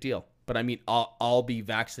 Big deal. But I mean, I'll be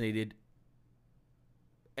vaccinated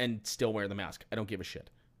and still wear the mask. I don't give a shit.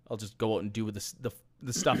 I'll just go out and do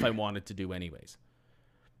the stuff I wanted to do anyways.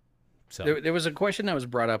 So there was a question that was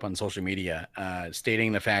brought up on social media,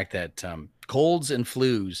 stating the fact that colds and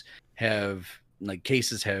flus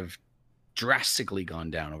cases have drastically gone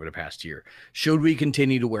down over the past year. Should we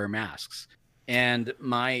continue to wear masks? And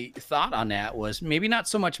my thought on that was maybe not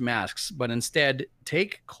so much masks, but instead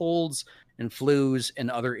take colds and flus and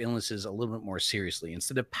other illnesses a little bit more seriously.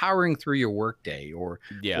 Instead of powering through your workday or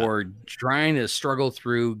trying to struggle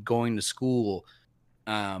through going to school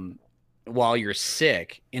while you're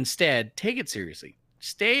sick, instead take it seriously.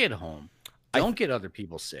 Stay at home. Don't get other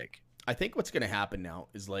people sick. I think what's going to happen now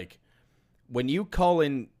is like when you call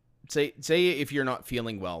in, say if you're not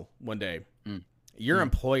feeling well one day, your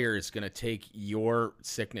employer is going to take your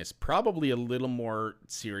sickness probably a little more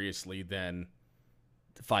seriously than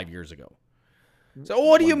 5 years ago. So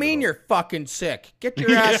what do you mean you're fucking sick? Get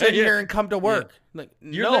your ass in here and come to work. Like,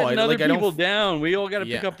 you're letting other people down. We all got to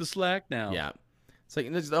pick up the slack now. Yeah. It's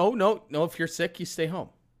like, no. If you're sick, you stay home.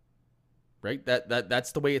 Right?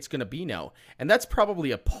 That's the way it's going to be now. And that's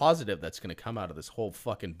probably a positive that's going to come out of this whole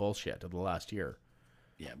fucking bullshit of the last year.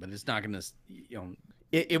 Yeah, but it's not going to,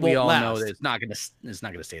 it we won't all last. know that it's not going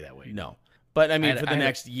to stay that way. No. But I mean, for the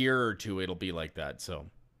next year or two, it'll be like that. So,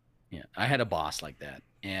 yeah, I had a boss like that,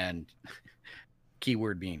 and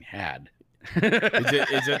keyword being had.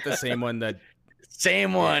 Is it the same one that?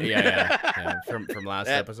 Same one. Yeah. From last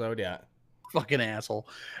episode. Yeah. Fucking asshole.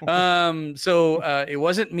 So it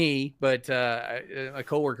wasn't me, but a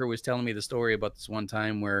coworker was telling me the story about this one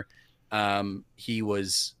time where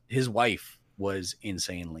his wife was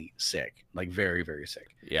insanely sick, like very, very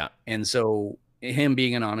sick. Yeah. And so him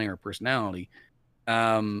being an on-air personality,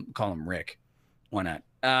 call him Rick. Why not?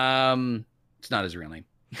 It's not his real name.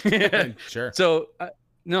 Sure. So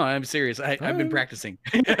no, I'm serious. I've been practicing.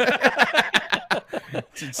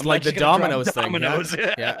 It's like the dominoes thing.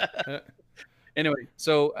 Yeah. Anyway,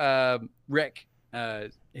 so Rick,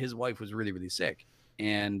 his wife was really, really sick.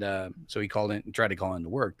 And so he called in and tried to call in to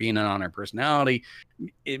work. Being an on-air personality,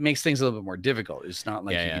 it makes things a little bit more difficult. It's not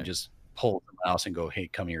like you can just pull the mouse and go, hey,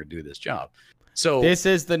 come here and do this job. So this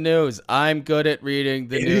is the news. I'm good at reading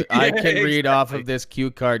the news. I can read off of this cue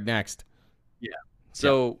card next. Yeah.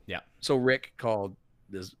 So So Rick called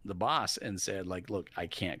the boss and said, like, look, I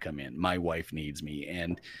can't come in. My wife needs me.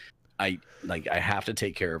 And I have to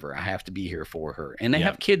take care of her. I have to be here for her. And they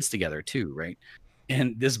have kids together too, right?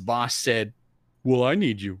 And this boss said, well, I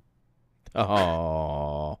need you.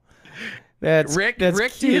 Oh, that's Rick. That's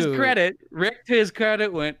Rick cute. to his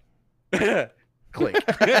credit went click.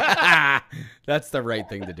 That's the right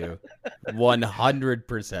thing to do.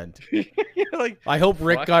 100%. Like, I hope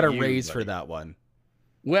Rick got a you, raise buddy. for that one.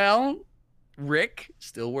 Well, Rick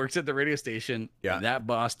still works at the radio station. Yeah. That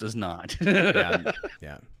boss does not.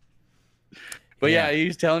 Yeah. But yeah, he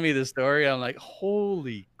was telling me the story. I'm like,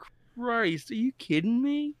 holy Christ, are you kidding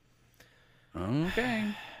me?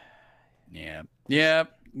 Okay. Yeah.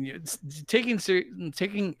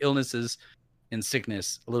 Taking illnesses and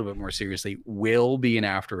sickness a little bit more seriously will be an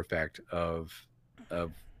after effect of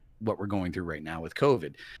what we're going through right now with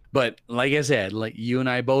COVID. But like I said, like you and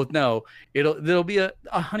I both know, there'll be a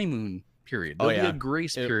honeymoon period. There'll be a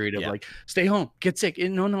grace period of like, stay home, get sick.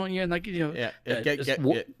 No, yeah, like, you know,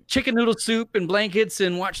 chicken noodle soup and blankets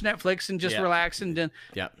and watch Netflix and just relax, and then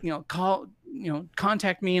you know,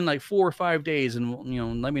 contact me in like 4 or 5 days, and you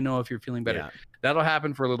know, let me know if you're feeling better. That'll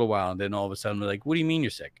happen for a little while, and then all of a sudden they're like, what do you mean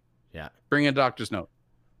you're sick? Bring a doctor's note.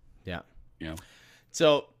 You know.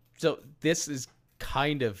 So this is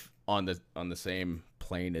kind of on the same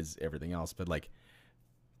plane as everything else, but like,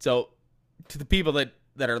 so to the people that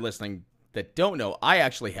are listening that don't know, I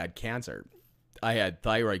actually had cancer. I had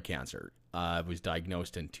thyroid cancer. I was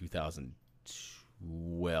diagnosed in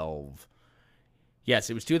 2012. Yes,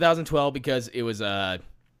 it was 2012 because it was a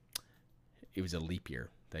leap year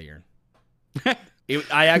that year. That's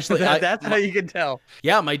how you can tell.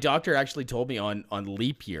 Yeah, my doctor actually told me on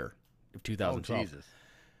leap year of 2012. Oh, Jesus.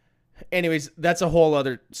 Anyways, that's a whole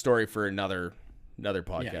other story for another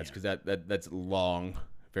podcast, because that's long,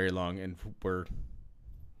 very long, and we're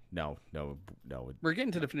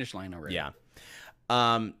getting to the finish line already. Yeah.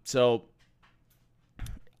 So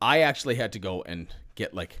I actually had to go and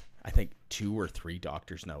get like, I think 2 or 3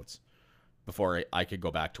 doctor's notes before I could go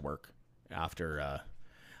back to work. After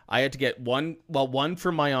I had to get one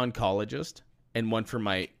for my oncologist and one for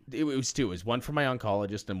my, it was 2. It was one for my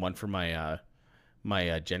oncologist and one for my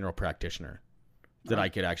my general practitioner, that I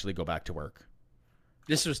could actually go back to work.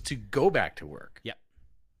 This was to go back to work. Yeah.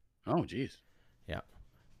 Oh, geez. Yeah.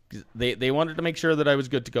 They wanted to make sure that I was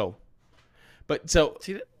good to go. But so,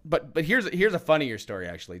 but here's a funnier story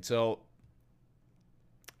actually. So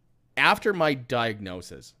after my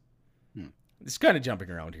diagnosis, it's kind of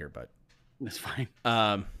jumping around here, but that's fine.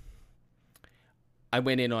 I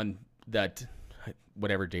went in on that,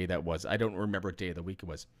 whatever day that was. I don't remember what day of the week it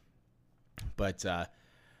was. But I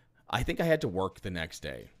think I had to work the next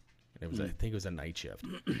day. It was I think it was a night shift.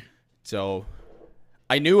 So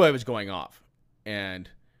I knew I was going off,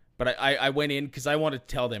 but I went in because I wanted to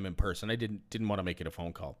tell them in person. I didn't want to make it a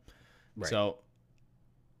phone call. Right. So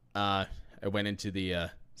I went into the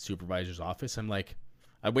supervisor's office. I'm like,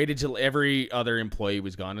 I waited till every other employee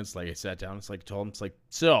was gone. It's like I sat down. It's like I told him, it's like,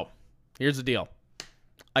 so here's the deal.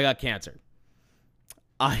 I got cancer.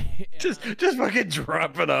 Just fucking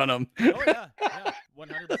drop it on them. Oh yeah,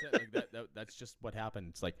 100%. Like that's just what happened.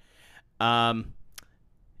 It's like,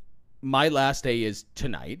 my last day is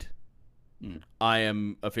tonight. I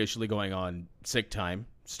am officially going on sick time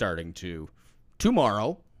starting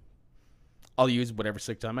tomorrow. I'll use whatever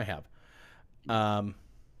sick time I have.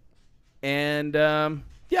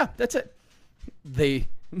 Yeah, that's it. The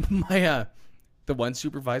one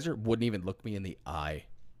supervisor wouldn't even look me in the eye.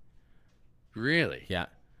 Really? Yeah.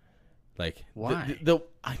 Like, why?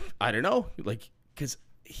 I don't know. Like, because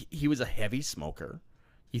he was a heavy smoker.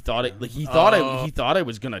 He thought he thought I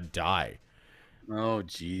was gonna die. Oh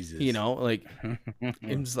Jesus! You know, like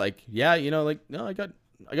it was like, yeah, you know, like, no, I got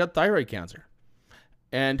thyroid cancer,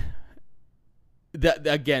 and that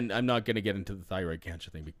again, I'm not gonna get into the thyroid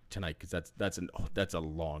cancer thing tonight because that's a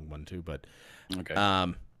long one too. But okay.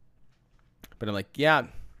 But I'm like, yeah.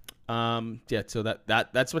 So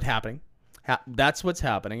that's what's happening. That's what's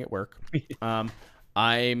happening at work. I'm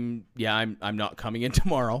not coming in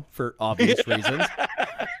tomorrow for obvious reasons.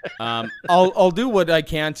 I'll do what I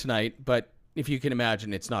can tonight, but if you can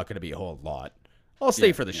imagine, it's not going to be a whole lot. I'll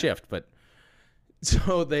stay for the shift, but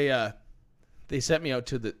so they sent me out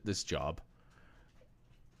to this job,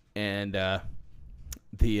 and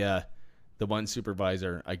the one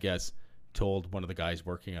supervisor, I guess, told one of the guys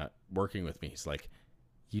working with me, he's like,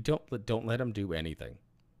 you don't let him do anything.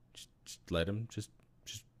 Just let him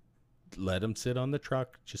let him sit on the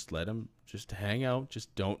truck. Just let him just hang out.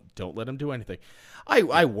 Just don't let him do anything.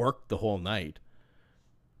 I worked the whole night,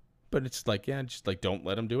 but it's like, yeah, just like, don't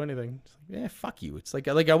let him do anything. It's like, yeah, fuck you. It's like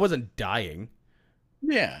I wasn't dying.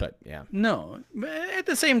 Yeah, but yeah, no. But at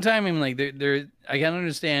the same time, I'm like, I can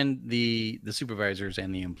understand the supervisors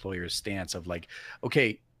and the employer's stance of like,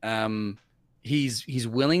 okay, he's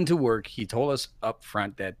willing to work. He told us up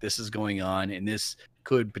front that this is going on and this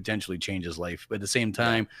could potentially change his life, but at the same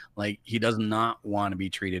time, like, he does not want to be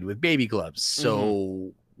treated with baby gloves.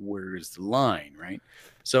 So where's the line, right?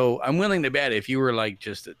 So I'm willing to bet if you were like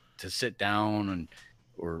just to sit down and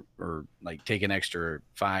or like take an extra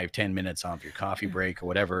 5-10 minutes off your coffee break or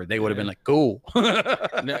whatever, they would have been like, cool.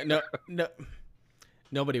 no,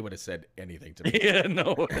 nobody would have said anything to me. Yeah,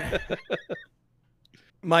 no.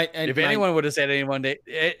 If anyone would have said anything,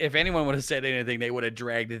 they would have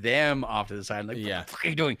dragged them off to the side. Like, what the fuck are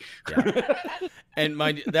you doing? Yeah. And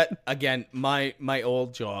my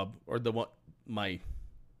old job, or my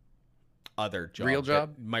other job, Real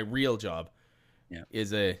job? my real job, Yeah. is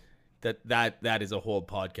that is a whole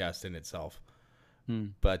podcast in itself.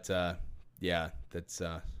 But yeah, that's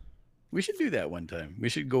We should do that one time. We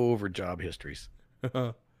should go over job histories.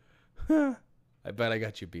 I bet I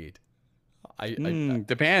got you beat.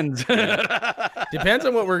 Depends. Depends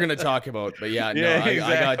on what we're gonna talk about, but yeah, no, Yeah, I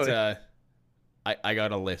exactly. got I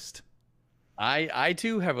got a list. I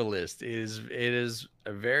too have a list. It is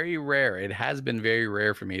a very rare. It has been very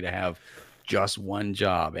rare for me to have just one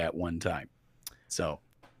job at one time. So,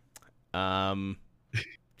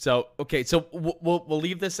 So okay, so we'll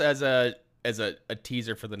leave this as a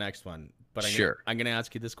teaser for the next one. But I'm gonna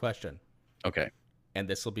ask you this question, okay. and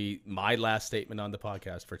this will be my last statement on the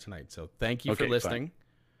podcast for tonight. So thank you for Okay, listening. fine.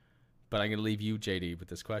 But I'm gonna leave you, JD, with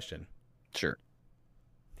this question. Sure.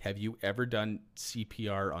 Have you ever done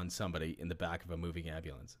CPR on somebody in the back of a moving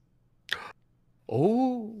ambulance?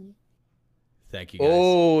 Oh. Thank you, guys.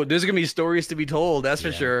 Oh, there's going to be stories to be told. That's for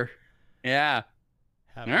Yeah. sure. Yeah.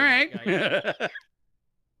 Have All a good right. night, guys.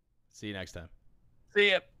 See you next time. See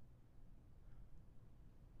ya.